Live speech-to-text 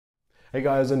Hey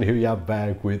guys, and here we are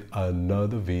back with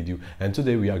another video, and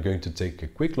today we are going to take a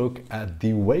quick look at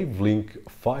the Wavlink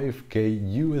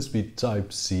 5K USB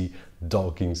Type-C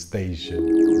docking station.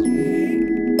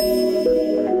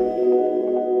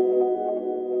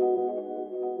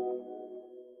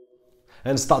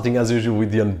 And starting as usual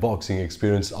with the unboxing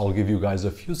experience, I'll give you guys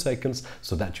a few seconds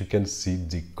so that you can see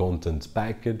the content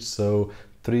package. So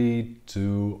 3,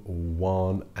 2,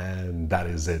 1, and that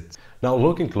is it. Now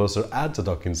looking closer at the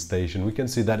docking station, we can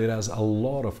see that it has a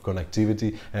lot of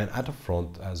connectivity, and at the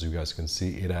front, as you guys can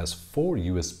see, it has 4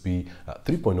 USB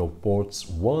 3.0 ports,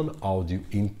 1 audio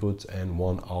input and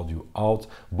 1 audio out,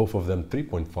 both of them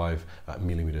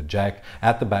 3.5mm jack.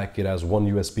 At the back it has 1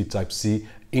 USB Type-C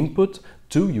input,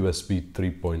 2 USB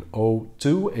 3.0,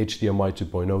 2 HDMI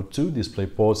 2.0, 2 display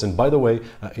ports, and by the way,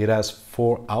 it has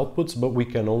 4 outputs, but we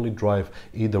can only drive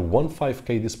either one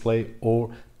 5K display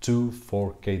or 2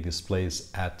 4K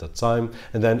displays at a time.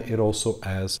 And then it also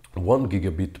has 1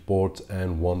 gigabit port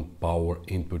and 1 power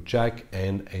input jack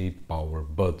and a power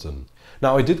button.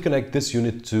 Now I did connect this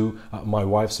unit to my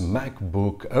wife's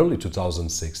Macbook Early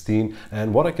 2016,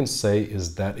 and what I can say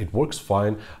is that it works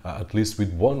fine, at least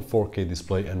with 1 4K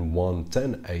display and 1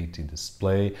 1080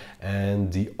 display,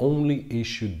 and the only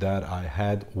issue that I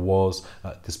had was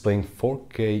displaying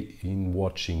 4K in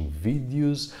watching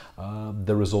videos.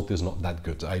 The result is not that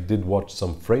good. I did watch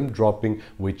some frame dropping,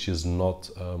 which is not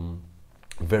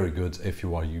very good if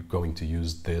you are going to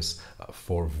use this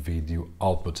for video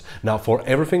output. Now for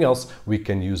everything else we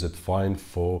can use it fine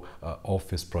for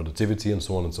office productivity and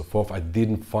so on and so forth. I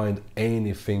didn't find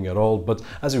anything at all, but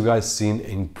as you guys seen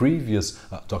in previous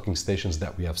docking stations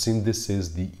that we have seen, this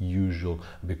is the usual,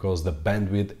 because the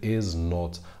bandwidth is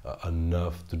not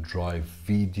enough to drive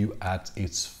video at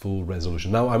its full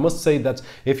resolution. Now I must say that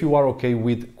if you are okay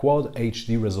with Quad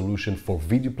HD resolution for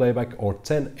video playback or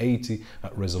 1080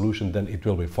 resolution, then it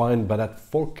will be fine, but at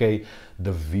 4K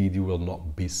the video will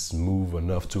not be smooth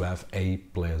enough to have a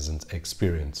pleasant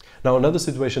experience. Now another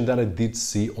situation that I did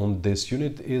see on this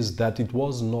unit is that it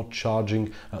was not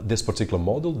charging this particular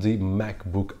model, the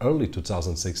MacBook Early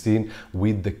 2016,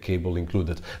 with the cable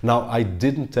included. Now I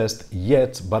didn't test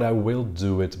yet, but I will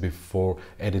do it before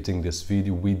editing this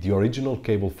video with the original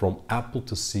cable from Apple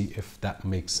to see if that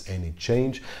makes any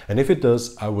change, and if it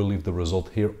does, I will leave the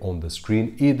result here on the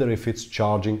screen, either if it's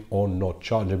charging or not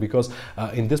charging, because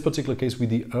in this particular case with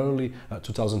the early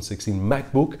 2016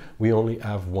 MacBook we only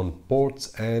have 1 port,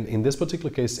 and in this particular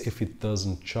case if it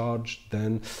doesn't charge,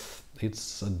 then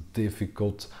it's a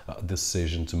difficult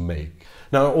decision to make.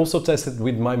 Now I also tested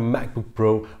with my MacBook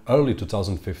Pro Early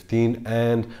 2015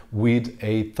 and with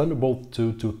a Thunderbolt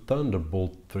 2 to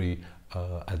Thunderbolt 3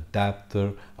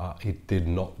 adapter, it did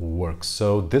not work.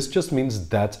 So this just means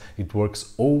that it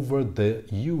works over the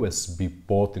USB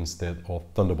port instead of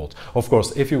Thunderbolt. Of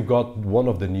course, if you got one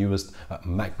of the newest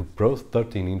MacBook Pro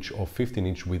 13-inch or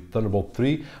 15-inch with Thunderbolt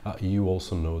 3, you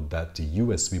also know that the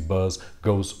USB bus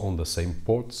goes on the same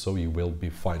port, so you will be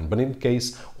fine. But in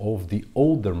case of the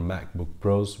older MacBook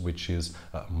Pros, which is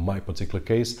my particular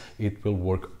case, it will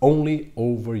work only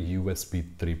over USB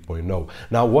 3.0.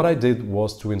 Now what I did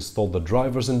was to install the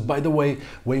drivers, and by the way,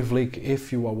 Wavlink,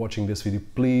 if you are watching this video,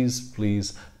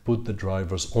 please put the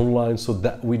drivers online so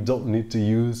that we don't need to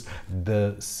use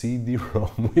the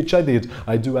CD-ROM, which I did.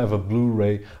 I do have a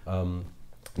Blu-ray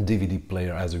DVD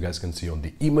player, as you guys can see on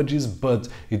the images, but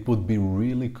it would be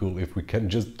really cool if we can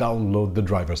just download the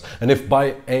drivers. And if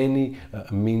by any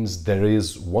means there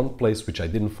is one place which I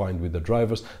didn't find with the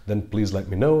drivers, then please let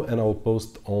me know and I'll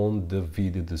post on the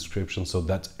video description, so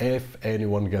that if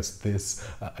anyone gets this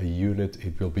unit,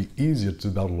 it will be easier to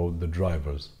download the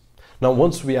drivers. Now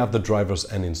once we have the drivers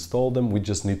and install them, we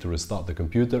just need to restart the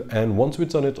computer, and once we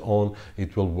turn it on,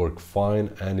 it will work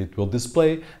fine and it will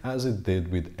display as it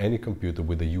did with any computer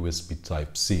with a USB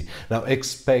Type-C. Now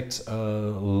expect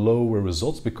lower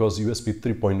results, because USB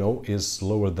 3.0 is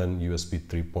lower than USB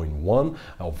 3.1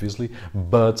 obviously,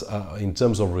 but in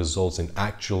terms of results in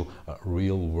actual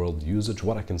real world usage,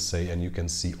 what I can say, and you can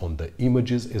see on the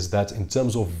images, is that in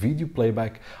terms of video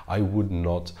playback I would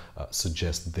not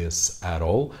suggest this at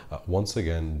all. Once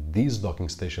again, these docking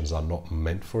stations are not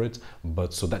meant for it,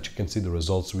 but so that you can see the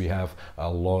results, we have a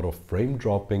lot of frame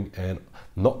dropping, and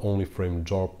not only frame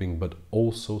dropping but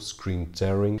also screen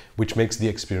tearing, which makes the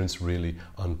experience really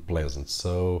unpleasant.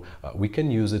 So we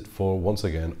can use it for, once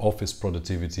again, office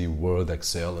productivity, Word,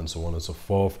 Excel, and so on and so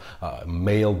forth,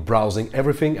 mail, browsing,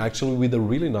 everything actually with a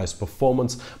really nice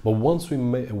performance. But once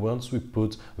we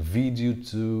put video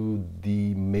to,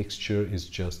 the mixture is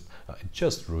just it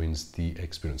just ruins the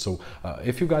experience. So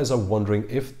if you guys are wondering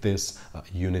if this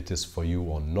unit is for you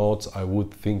or not, I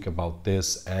would think about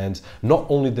this, and not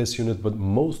only this unit but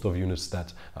most of units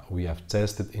that we have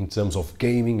tested in terms of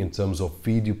gaming, in terms of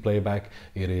video playback.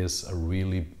 It is a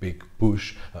really big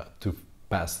push to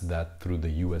pass that through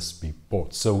the USB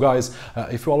port. So guys,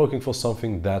 if you are looking for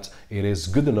something that it is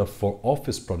good enough for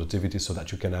office productivity, so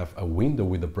that you can have a window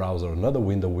with a browser, another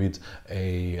window with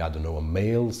a, I don't know, a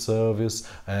mail service,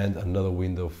 and another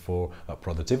window for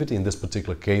productivity. In this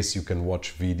particular case, you can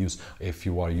watch videos if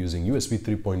you are using USB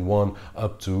 3.1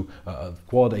 up to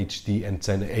Quad HD and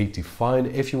 1080 fine.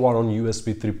 If you are on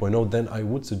USB 3.0, then I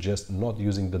would suggest not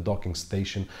using the docking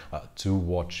station to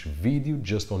watch video,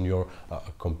 just on your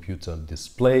computer display.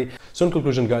 So in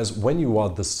conclusion, guys, when you are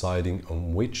deciding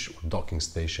on which docking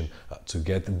station to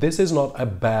get, this is not a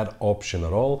bad option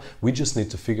at all. We just need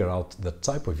to figure out the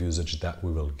type of usage that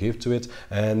we will give to it.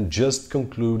 And just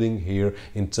concluding here,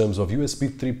 in terms of USB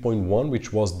 3.1,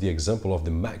 which was the example of the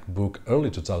Macbook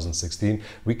Early 2016,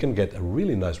 we can get a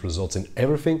really nice results in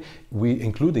everything,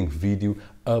 including video,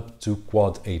 up to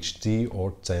Quad HD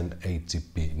or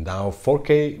 1080p. Now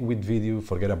 4K with video,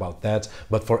 forget about that,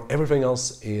 but for everything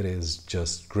else it is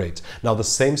just great. Now the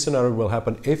same scenario will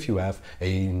happen if you have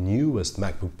a newest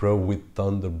MacBook Pro with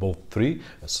Thunderbolt 3,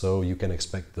 so you can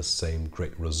expect the same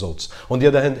great results. On the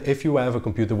other hand, if you have a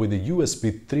computer with a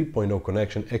USB 3.0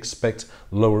 connection, expect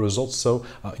lower results, so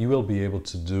you will be able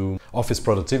to do office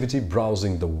productivity,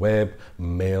 browsing the web,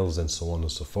 mails and so on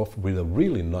and so forth with a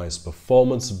really nice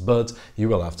performance, but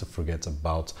you will have to forget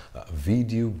about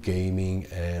video, gaming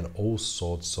and all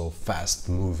sorts of fast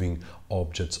moving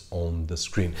objects on the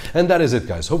screen. And that is it,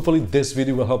 guys. Hopefully this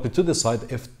video will help you to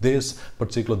decide if this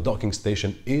particular docking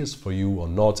station is for you or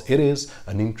not. It is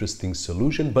an interesting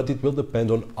solution, but it will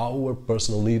depend on our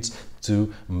personal needs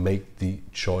to make the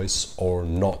choice or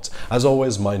not. As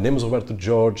always, my name is Roberto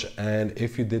George, and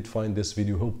if you did find this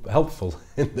video helpful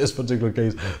in this particular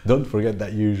case, don't forget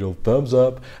that usual thumbs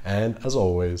up, and as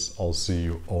always, I'll see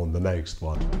you on the next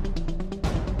one.